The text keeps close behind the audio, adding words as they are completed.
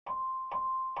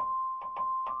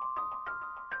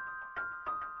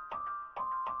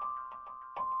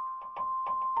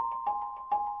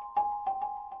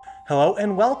Hello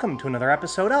and welcome to another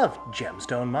episode of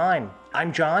Gemstone Mine.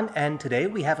 I'm John, and today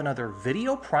we have another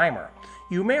video primer.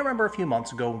 You may remember a few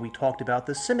months ago when we talked about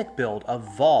the Simic build of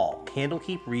Vhal,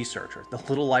 Candlekeep Researcher, the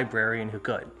little librarian who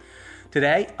could.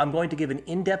 Today, I'm going to give an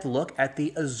in-depth look at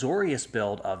the Azorius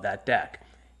build of that deck.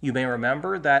 You may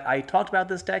remember that I talked about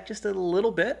this deck just a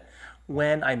little bit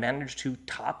when I managed to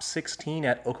top 16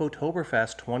 at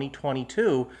Okotoberfest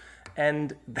 2022,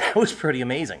 and that was pretty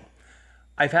amazing.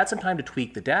 I've had some time to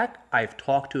tweak the deck. I've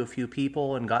talked to a few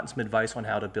people and gotten some advice on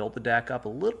how to build the deck up a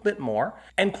little bit more.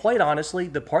 And quite honestly,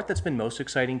 the part that's been most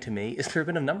exciting to me is there have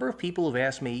been a number of people who've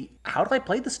asked me, how do I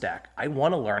play this deck? I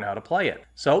want to learn how to play it.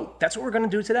 So that's what we're going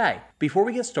to do today. Before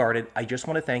we get started, I just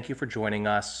want to thank you for joining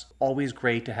us. Always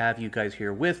great to have you guys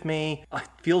here with me. It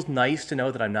feels nice to know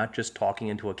that I'm not just talking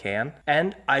into a can.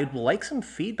 And I'd like some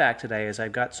feedback today as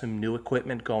I've got some new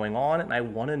equipment going on and I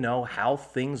want to know how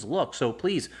things look. So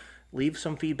please, leave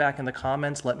some feedback in the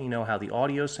comments. Let me know how the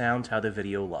audio sounds, how the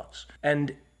video looks.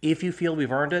 And if you feel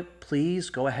we've earned it, please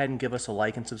go ahead and give us a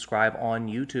like and subscribe on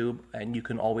YouTube. And you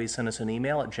can always send us an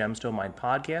email at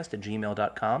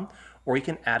gemstoneminepodcast@gmail.com, or you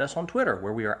can add us on Twitter,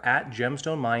 where we are at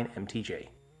gemstoneminemtg.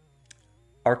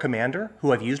 Our commander,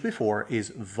 who I've used before,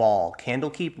 is Vhal,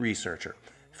 Candlekeep Researcher.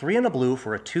 3 and a blue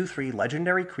for a 2/3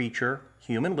 legendary creature,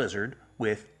 human lizard,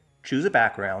 with choose a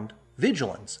background,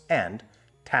 vigilance, and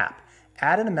tap.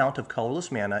 Add an amount of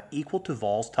colorless mana equal to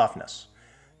Vhal's toughness.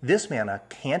 This mana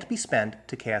can't be spent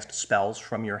to cast spells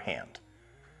from your hand.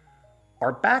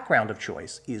 Our background of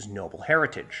choice is Noble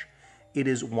Heritage. It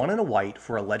is 1 and a white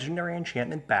for a legendary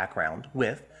enchantment background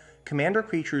with commander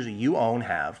creatures you own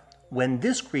have, when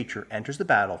this creature enters the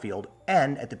battlefield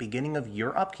and at the beginning of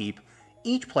your upkeep,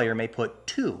 each player may put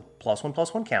 2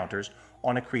 +1/+1 counters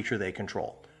on a creature they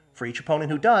control. For each opponent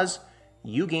who does,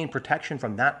 you gain protection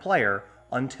from that player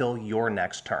until your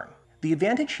next turn. The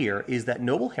advantage here is that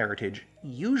Noble Heritage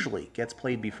usually gets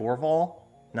played before Vhal,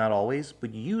 not always,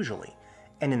 but usually.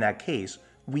 And in that case,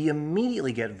 we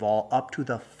immediately get Vhal up to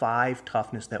the 5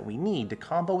 toughness that we need to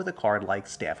combo with a card like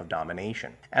Staff of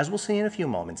Domination. As we'll see in a few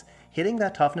moments, hitting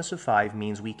that toughness of 5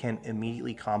 means we can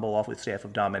immediately combo off with Staff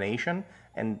of Domination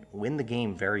and win the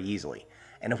game very easily.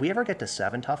 And if we ever get to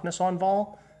 7 toughness on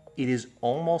Vhal, it is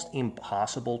almost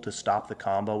impossible to stop the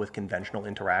combo with conventional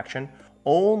interaction.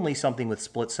 Only something with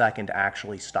Split Second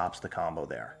actually stops the combo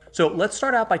there. So let's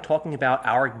start out by talking about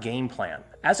our game plan.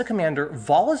 As a commander,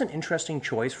 Vhal is an interesting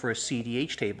choice for a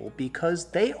cEDH table because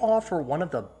they offer one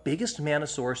of the biggest mana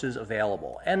sources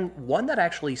available, and one that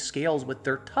actually scales with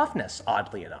their toughness,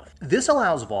 oddly enough. This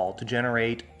allows Vhal to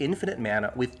generate infinite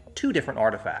mana with 2 different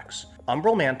artifacts,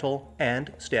 Umbral Mantle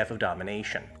and Staff of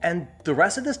Domination. And the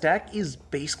rest of this deck is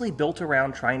basically built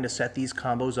around trying to set these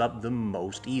combos up the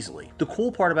most easily. The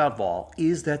cool part about Vhal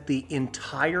is that the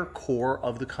entire core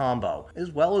of the combo,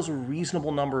 as well as a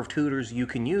reasonable number of tutors you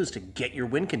can use to get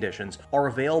your win conditions, are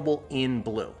available in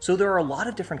blue. So there are a lot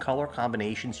of different color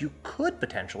combinations you could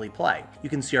potentially play. You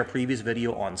can see our previous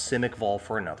video on Simic Vhal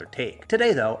for another take.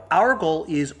 Today though, our goal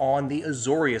is on the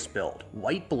Azorius build,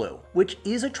 white-blue, which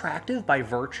is attractive by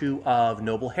virtue of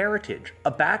Noble Heritage,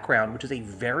 a background which is a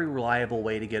very reliable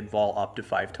way to get Vhal up to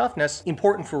 5 toughness,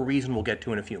 important for a reason we'll get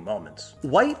to in a few moments.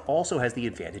 White also has the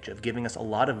advantage of giving us a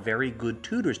lot of very good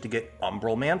tutors to get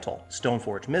Umbral Mantle.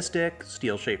 Stoneforge Mystic,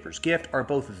 Steel Shaper's Gift are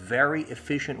both very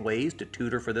efficient ways to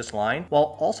tutor for this line,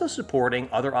 while also supporting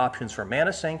other options for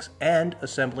mana sinks and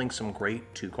assembling some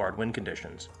great 2-card win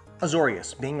conditions.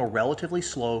 Azorius, being a relatively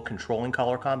slow controlling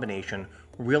color combination,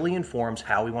 really informs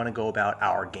how we want to go about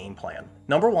our game plan.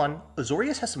 Number 1,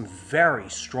 Azorius has some very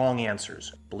strong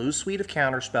answers. Blue's suite of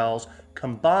counterspells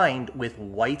combined with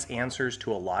White's answers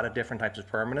to a lot of different types of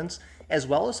permanents, as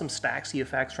well as some Staxy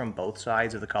effects from both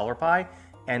sides of the color pie,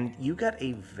 and you get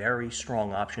a very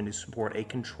strong option to support a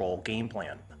control game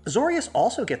plan. Azorius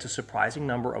also gets a surprising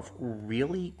number of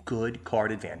really good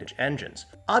card advantage engines.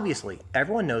 Obviously,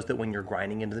 everyone knows that when you're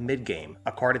grinding into the mid-game,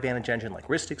 a card advantage engine like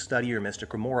Rhystic Study or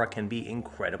Mystic Remora can be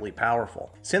incredibly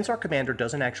powerful. Since our commander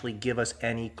doesn't actually give us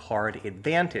any card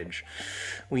advantage,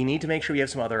 we need to make sure we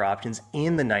have some other options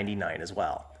in the 99 as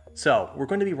well. So, we're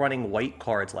going to be running white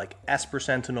cards like Esper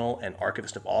Sentinel and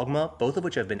Archivist of Ogma, both of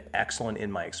which have been excellent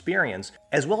in my experience,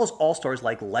 as well as all-stars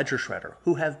like Ledger Shredder,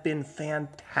 who have been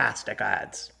fantastic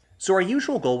adds. So our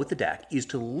usual goal with the deck is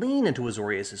to lean into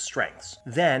Azorius' strengths,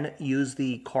 then use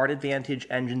the card advantage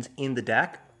engines in the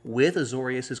deck with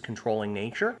Azorius' controlling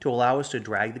nature to allow us to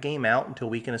drag the game out until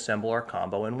we can assemble our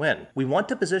combo and win. We want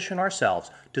to position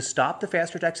ourselves to stop the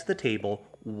faster decks at the table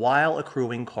while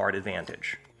accruing card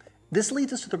advantage. This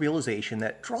leads us to the realization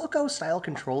that Draco style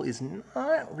control is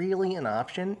not really an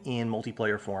option in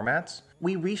multiplayer formats.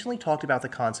 We recently talked about the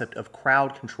concept of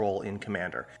crowd control in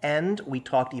Commander, and we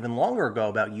talked even longer ago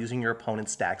about using your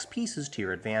opponent's stacks pieces to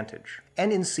your advantage.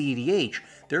 And in cEDH,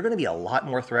 there are going to be a lot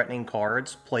more threatening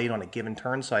cards played on a given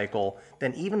turn cycle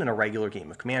than even in a regular game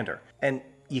of Commander. And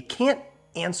you can't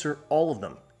answer all of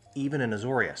them, even in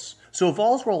Azorius. So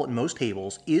Vhal's role at most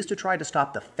tables is to try to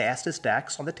stop the fastest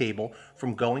decks on the table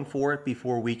from going for it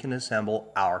before we can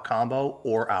assemble our combo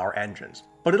or our engines.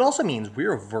 But it also means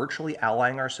we're virtually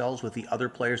allying ourselves with the other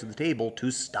players at the table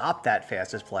to stop that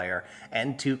fastest player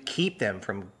and to keep them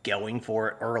from going for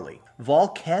it early.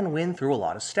 Vhal can win through a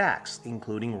lot of stacks,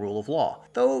 including Rule of Law.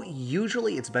 Though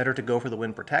usually it's better to go for the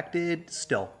win protected,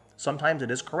 still, sometimes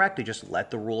it is correct to just let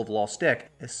the Rule of Law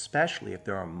stick, especially if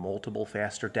there are multiple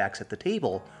faster decks at the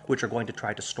table which are going to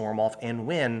try to storm off and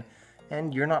win,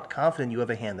 and you're not confident you have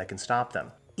a hand that can stop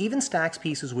them. Even stacks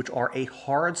pieces which are a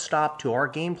hard stop to our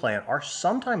game plan are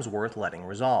sometimes worth letting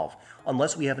resolve,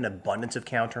 unless we have an abundance of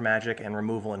counter magic and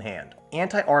removal in hand.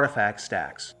 Anti-artifact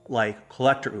stacks, like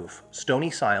Collector Oof, Stony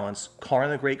Silence, Karn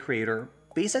the Great Creator,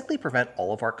 basically prevent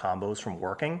all of our combos from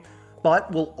working,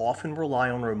 but will often rely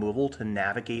on removal to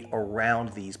navigate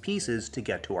around these pieces to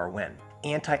get to our win.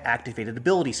 Anti-activated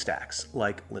ability stacks,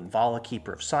 like Linvala,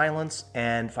 Keeper of Silence,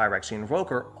 and Phyrexian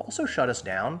Invoker also shut us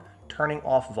down, turning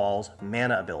off Vhal's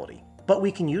mana ability. But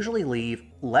we can usually leave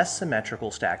less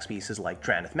symmetrical stacks pieces like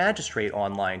Drannith Magistrate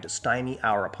online to stymie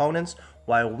our opponents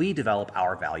while we develop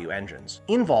our value engines.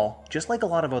 In Vhal, just like a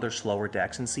lot of other slower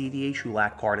decks in cEDH who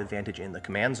lack card advantage in the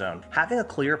command zone, having a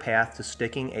clear path to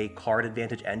sticking a card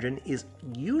advantage engine is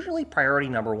usually priority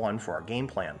number one for our game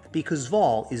plan, because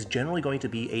Vhal is generally going to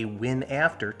be a win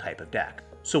after type of deck.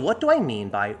 So what do I mean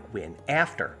by win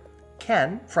after?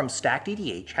 Ken from Stacked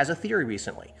EDH has a theory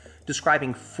recently,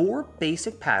 describing 4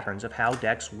 basic patterns of how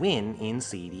decks win in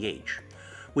cEDH,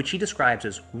 which he describes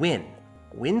as win,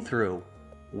 win through,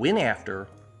 win after,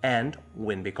 and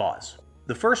win because.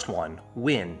 The first one,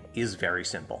 win, is very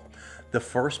simple. The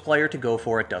first player to go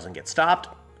for it doesn't get stopped,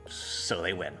 so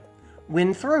they win.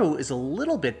 Win through is a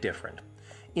little bit different.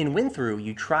 In win through,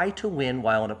 you try to win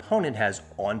while an opponent has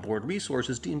onboard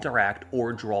resources to interact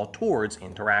or draw towards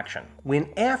interaction. Win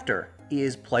after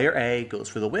is player A goes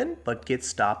for the win, but gets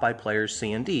stopped by players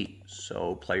C and D,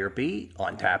 so player B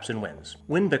untaps and wins.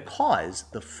 Win because,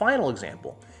 the final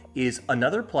example, is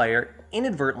another player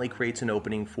inadvertently creates an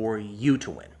opening for you to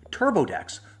win. Turbo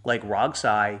decks, like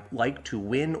Rogsai, like to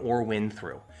win or win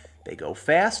through. They go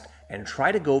fast and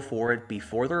try to go for it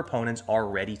before their opponents are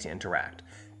ready to interact.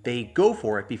 They go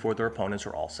for it before their opponents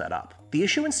are all set up. The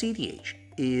issue in cEDH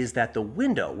is that the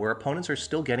window where opponents are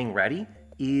still getting ready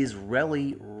is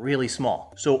really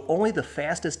small, so only the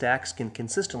fastest decks can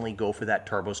consistently go for that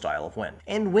turbo style of win.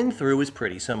 And win through is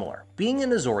pretty similar. Being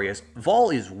in Azorius,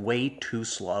 Vhal is way too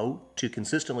slow to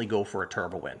consistently go for a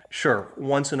turbo win. Sure,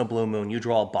 once in a blue moon you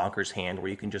draw a bonkers hand where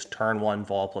you can just turn 1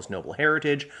 Vhal plus Noble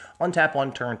Heritage, untap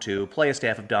on turn 2, play a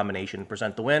Staff of Domination,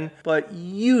 present the win, but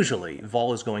usually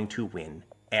Vhal is going to win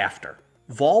after.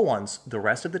 Vhal wants the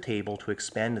rest of the table to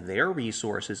expend their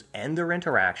resources and their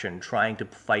interaction trying to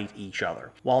fight each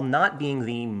other, while not being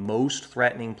the most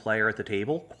threatening player at the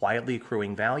table, quietly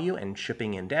accruing value and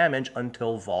chipping in damage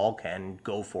until Vhal can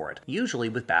go for it, usually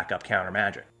with backup counter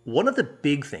magic. One of the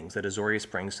big things that Azorius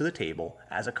brings to the table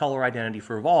as a color identity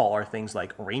for Vhal are things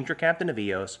like Ranger Captain of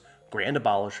Eos, Grand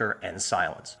Abolisher, and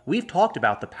Silence. We've talked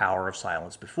about the power of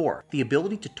Silence before. The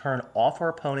ability to turn off our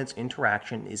opponent's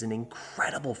interaction is an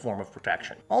incredible form of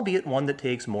protection, albeit one that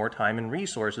takes more time and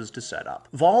resources to set up.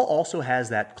 Vhal also has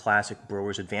that classic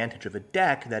Brewer's advantage of a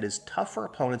deck that is tough for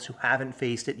opponents who haven't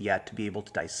faced it yet to be able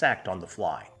to dissect on the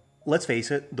fly. Let's face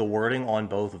it, the wording on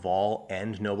both Vhal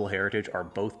and Noble Heritage are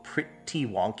both pretty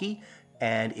wonky,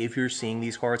 and if you're seeing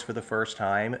these cards for the first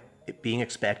time, being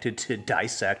expected to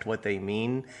dissect what they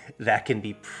mean, that can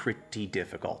be pretty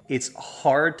difficult. It's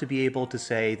hard to be able to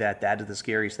say that that is the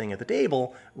scariest thing at the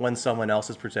table when someone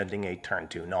else is presenting a turn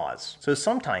 2 Naws. So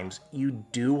sometimes you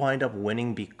do wind up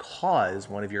winning because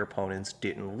one of your opponents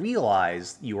didn't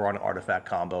realize you were on an artifact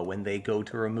combo when they go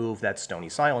to remove that Stony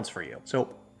Silence for you.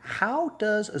 So how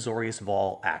does Azorius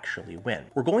Vhal actually win?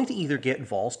 We're going to either get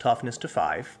Vhal's toughness to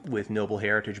 5, with Noble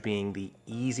Heritage being the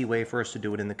easy way for us to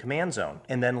do it in the command zone,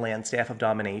 and then land Staff of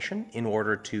Domination in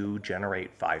order to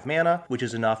generate 5 mana, which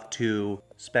is enough to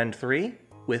spend 3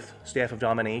 with Staff of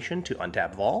Domination to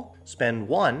untap Vhal, spend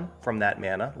 1 from that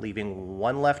mana, leaving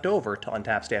 1 left over to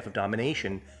untap Staff of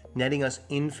Domination, netting us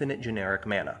infinite generic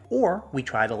mana. Or we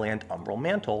try to land Umbral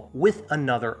Mantle with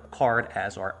another card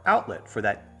as our outlet for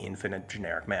that infinite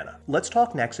generic mana. Let's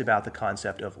talk next about the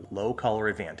concept of low color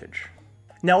advantage.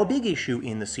 Now, a big issue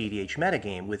in the cEDH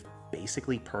metagame with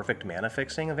basically perfect mana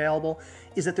fixing available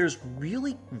is that there's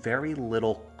really very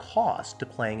little cost to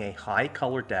playing a high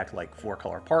color deck like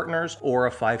 4-color Partners or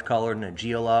a 5-color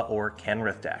Najeela or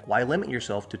Kenrith deck. Why limit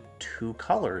yourself to 2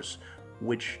 colors,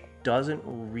 which doesn't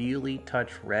really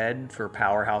touch red for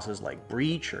powerhouses like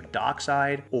Breach or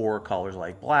Dockside, or colors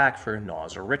like black for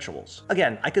Naws or Rituals.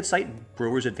 Again, I could cite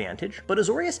Brewer's advantage, but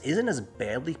Azorius isn't as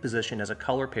badly positioned as a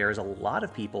color pair as a lot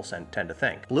of people tend to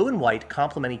think. Blue and white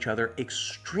complement each other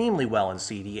extremely well in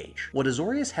cEDH. What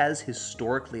Azorius has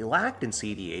historically lacked in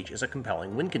cEDH is a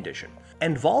compelling win condition,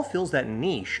 and Vhal fills that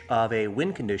niche of a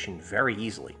win condition very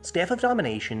easily. Staff of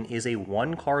Domination is a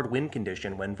 1-card win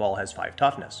condition when Vhal has 5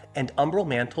 toughness, and Umbral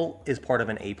Mantle is part of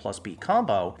an A+B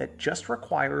combo that just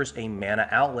requires a mana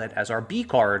outlet as our B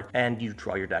card, and you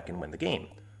draw your deck and win the game.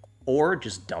 Or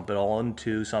just dump it all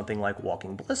into something like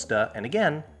Walking Ballista, and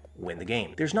again, win the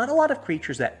game. There's not a lot of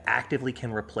creatures that actively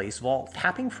can replace Vhal.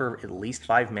 Tapping for at least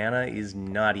 5 mana is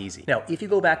not easy. Now, if you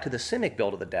go back to the Simic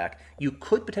build of the deck, you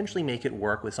could potentially make it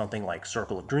work with something like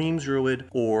Circle of Dreams Druid,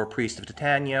 or Priest of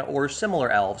Titania, or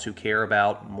similar elves who care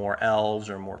about more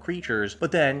elves or more creatures,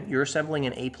 but then you're assembling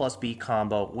an A+B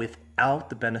combo without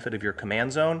the benefit of your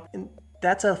command zone, and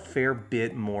that's a fair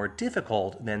bit more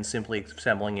difficult than simply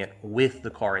assembling it with the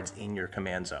cards in your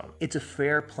command zone. It's a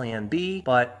fair plan B,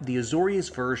 but the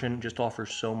Azorius version just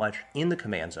offers so much in the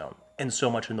command zone, and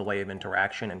so much in the way of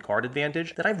interaction and card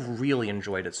advantage, that I've really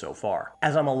enjoyed it so far,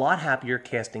 as I'm a lot happier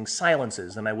casting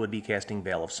Silences than I would be casting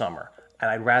Veil of Summer,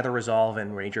 and I'd rather resolve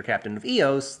in Ranger Captain of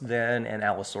Eos than an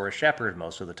Allosaurus Shepherd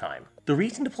most of the time. The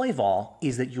reason to play Vhal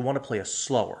is that you want to play a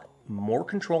slower, more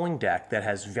controlling deck that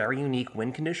has very unique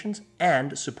win conditions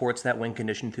and supports that win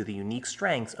condition through the unique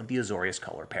strengths of the Azorius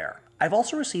color pair. I've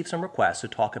also received some requests to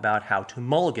talk about how to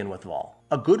mulligan with Vhal.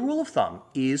 A good rule of thumb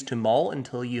is to mull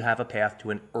until you have a path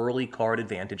to an early card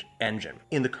advantage engine.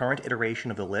 In the current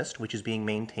iteration of the list, which is being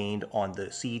maintained on the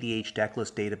cEDH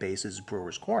decklist database's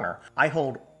Brewer's Corner, I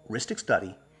hold Rhystic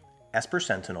Study, Esper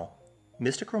Sentinel,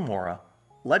 Mystic Remora,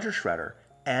 Ledger Shredder,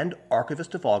 and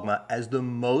Archivist of Ogma as the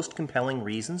most compelling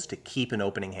reasons to keep an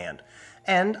opening hand.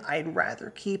 And I'd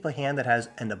rather keep a hand that has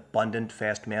an abundant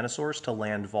fast mana source to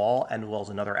land Vhal and as well as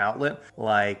another outlet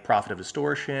like Prophet of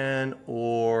Distortion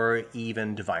or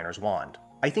even Diviner's Wand.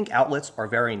 I think outlets are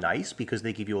very nice because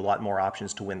they give you a lot more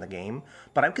options to win the game,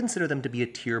 but I would consider them to be a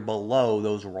tier below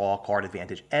those raw card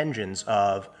advantage engines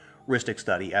of Rhystic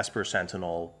Study, Esper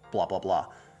Sentinel, blah blah blah.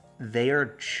 They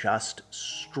are just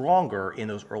stronger in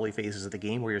those early phases of the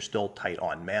game where you're still tight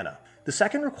on mana. The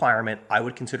second requirement I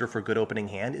would consider for a good opening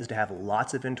hand is to have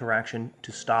lots of interaction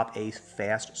to stop a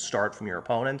fast start from your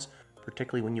opponents,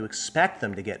 particularly when you expect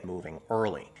them to get moving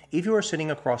early. If you are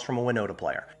sitting across from a Winota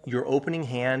player, your opening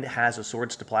hand has a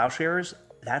Swords to Plowshares,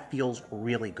 that feels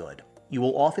really good. You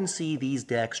will often see these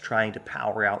decks trying to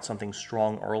power out something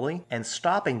strong early, and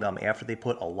stopping them after they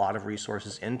put a lot of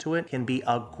resources into it can be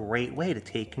a great way to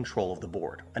take control of the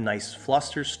board. A nice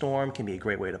Flusterstorm can be a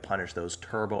great way to punish those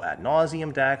turbo ad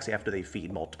nauseum decks after they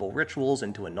feed multiple rituals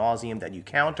into a nauseum that you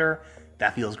counter.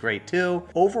 That feels great too.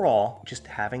 Overall, just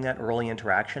having that early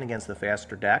interaction against the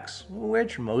faster decks,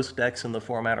 which most decks in the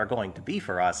format are going to be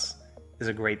for us, is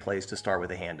a great place to start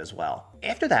with a hand as well.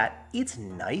 After that, it's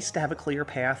nice to have a clear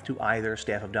path to either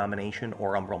Staff of Domination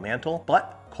or Umbral Mantle,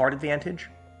 but card advantage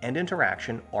and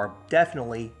interaction are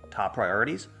definitely top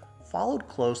priorities, followed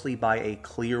closely by a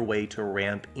clear way to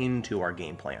ramp into our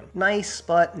game plan. Nice,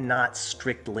 but not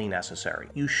strictly necessary.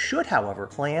 You should, however,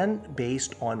 plan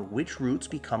based on which routes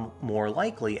become more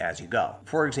likely as you go.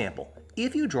 For example,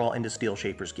 if you draw into Steel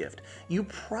Shaper's Gift, you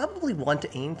probably want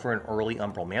to aim for an early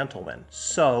Umbral Mantle win,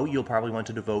 so you'll probably want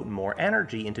to devote more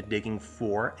energy into digging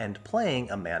for and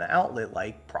playing a mana outlet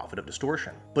like Prophet of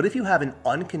Distortion. But if you have an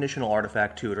unconditional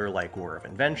artifact tutor like War of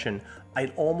Invention,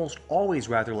 I'd almost always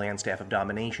rather land Staff of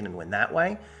Domination and win that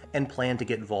way, and plan to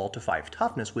get Vhal to 5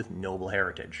 toughness with Noble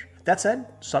Heritage. That said,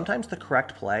 sometimes the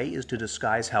correct play is to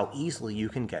disguise how easily you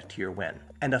can get to your win.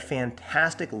 And a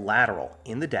fantastic lateral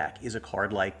in the deck is a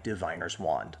card like Diviner's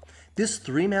Wand. This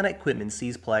 3-mana equipment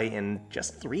sees play in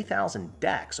just 3,000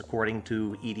 decks according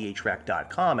to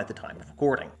EDHREC.com at the time of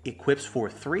recording. Equips for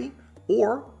 3,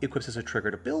 or equips as a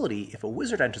triggered ability if a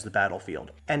wizard enters the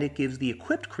battlefield, and it gives the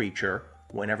equipped creature,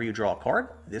 whenever you draw a card,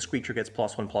 this creature gets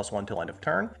 +1/+1 till end of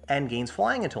turn, and gains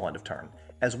flying until end of turn,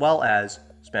 as well as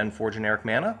spend 4 generic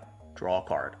mana, draw a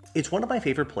card. It's one of my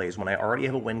favorite plays when I already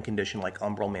have a win condition like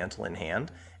Umbral Mantle in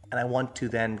hand, and I want to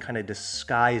then kind of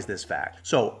disguise this fact.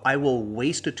 So I will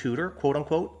waste a tutor, quote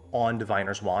unquote, on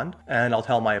Diviner's Wand, and I'll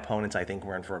tell my opponents I think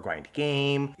we're in for a grindy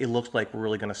game, it looks like we're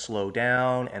really going to slow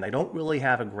down, and I don't really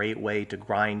have a great way to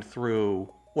grind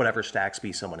through whatever stack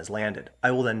speed someone has landed.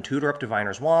 I will then tutor up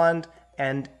Diviner's Wand,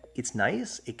 and it's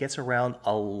nice, it gets around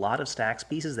a lot of stack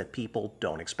pieces that people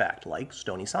don't expect, like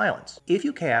Stony Silence. If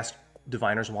you cast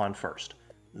Diviner's Wand first,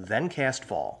 then cast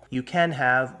Vhal, you can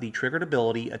have the triggered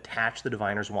ability attach the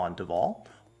Diviner's Wand to Vhal.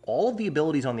 All of the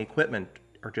abilities on the equipment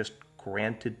are just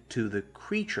granted to the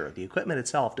creature. The equipment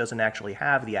itself doesn't actually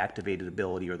have the activated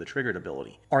ability or the triggered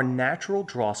ability. Our natural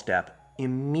draw step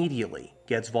immediately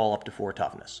gets Vhal up to 4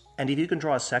 toughness. And if you can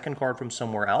draw a second card from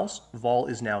somewhere else, Vhal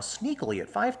is now sneakily at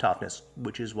 5 toughness,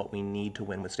 which is what we need to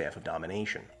win with Staff of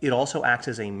Domination. It also acts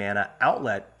as a mana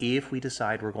outlet if we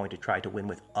decide we're going to try to win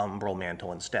with Umbral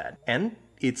Mantle instead. And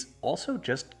it's also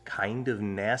just kind of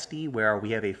nasty where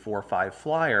we have a 4/5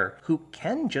 flyer who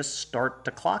can just start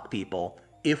to clock people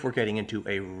if we're getting into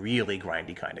a really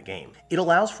grindy kind of game. It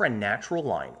allows for a natural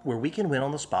line where we can win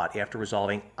on the spot after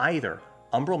resolving either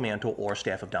Umbral Mantle or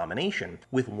Staff of Domination,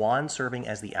 with Wand serving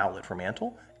as the outlet for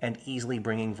Mantle, and easily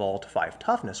bringing Vhal to 5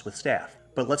 toughness with Staff.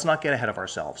 But let's not get ahead of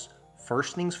ourselves.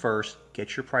 First things first,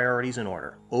 get your priorities in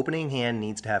order. Opening hand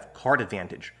needs to have card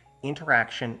advantage,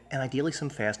 interaction, and ideally some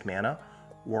fast mana.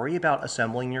 Worry about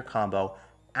assembling your combo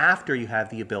after you have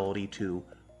the ability to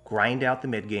grind out the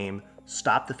mid game,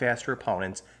 stop the faster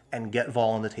opponents, and get Vhal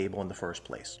on the table in the first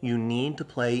place. You need to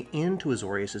play into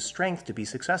Azorius' strength to be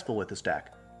successful with this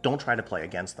deck. Don't try to play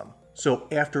against them. So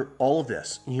after all of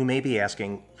this, you may be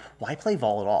asking, why play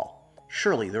Vhal at all?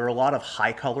 Surely there are a lot of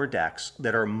high color decks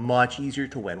that are much easier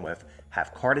to win with,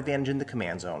 have card advantage in the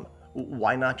command zone.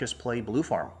 Why not just play Blue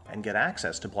Farm and get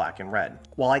access to black and red?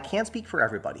 While I can't speak for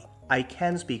everybody, I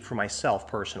can speak for myself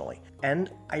personally,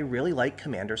 and I really like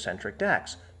commander-centric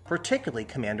decks, particularly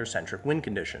commander-centric win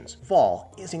conditions.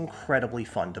 Vhal is incredibly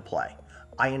fun to play.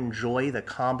 I enjoy the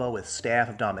combo with Staff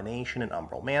of Domination and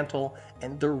Umbral Mantle,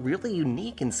 and they're really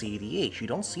unique in cEDH. You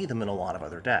don't see them in a lot of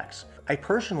other decks. I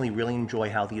personally really enjoy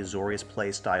how the Azorius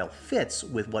playstyle fits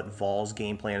with what Vhal's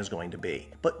game plan is going to be,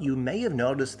 but you may have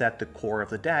noticed that the core of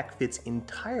the deck fits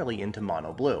entirely into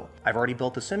mono blue. I've already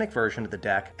built the Simic version of the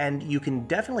deck, and you can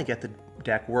definitely get the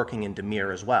deck working in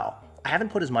Dimir as well. I haven't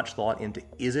put as much thought into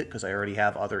Izzet because I already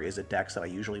have other Izzet decks that I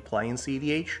usually play in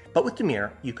cEDH, but with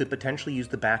Dimir, you could potentially use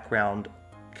the background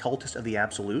Cultist of the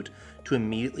Absolute to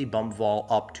immediately bump Vhal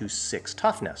up to 6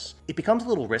 toughness. It becomes a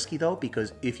little risky though,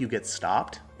 because if you get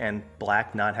stopped, and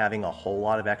black not having a whole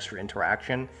lot of extra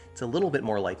interaction, it's a little bit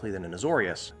more likely than an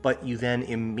Azorius, but you then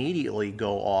immediately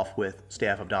go off with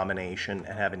Staff of Domination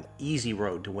and have an easy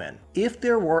road to win. If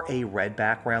there were a red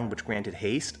background which granted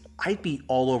haste, I'd be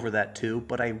all over that too,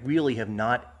 but I really have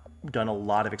not done a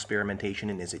lot of experimentation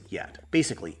in Izzet yet.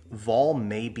 Basically, Vhal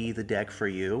may be the deck for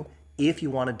you if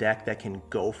you want a deck that can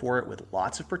go for it with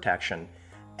lots of protection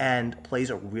and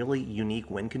plays a really unique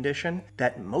win condition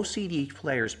that most cEDH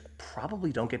players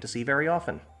probably don't get to see very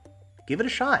often. Give it a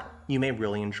shot. You may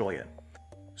really enjoy it.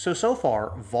 So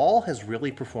far, Vhal has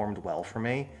really performed well for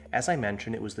me. As I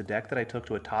mentioned, it was the deck that I took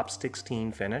to a top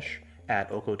 16 finish at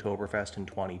Okotoberfest in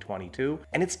 2022,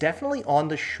 and it's definitely on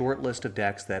the short list of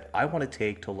decks that I want to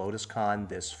take to LotusCon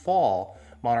this fall.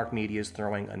 Monarch Media is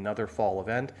throwing another fall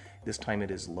event. This time it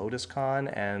is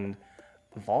LotusCon, and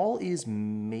Vhal is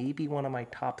maybe one of my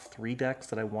top 3 decks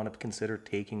that I want to consider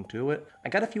taking to it. I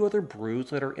got a few other brews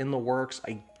that are in the works.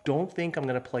 I don't think I'm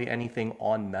going to play anything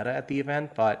on meta at the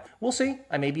event, but we'll see.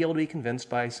 I may be able to be convinced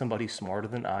by somebody smarter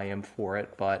than I am for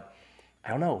it, but I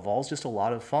don't know. Vhal's just a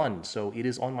lot of fun, so it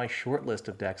is on my short list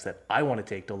of decks that I want to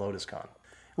take to LotusCon.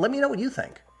 Let me know what you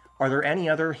think. Are there any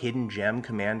other hidden gem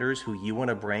commanders who you want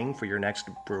to bring for your next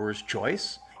Brewer's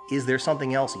Choice? Is there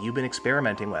something else you've been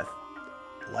experimenting with?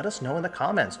 Let us know in the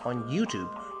comments on YouTube.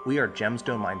 We are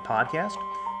Gemstone Mine Podcast.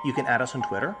 You can add us on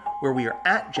Twitter, where we are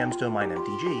at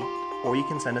GemstoneMineMTG, or you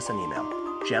can send us an email,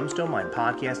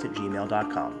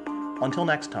 gemstoneminepodcast@gmail.com. Until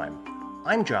next time,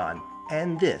 I'm John,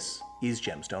 and this is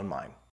Gemstone Mine.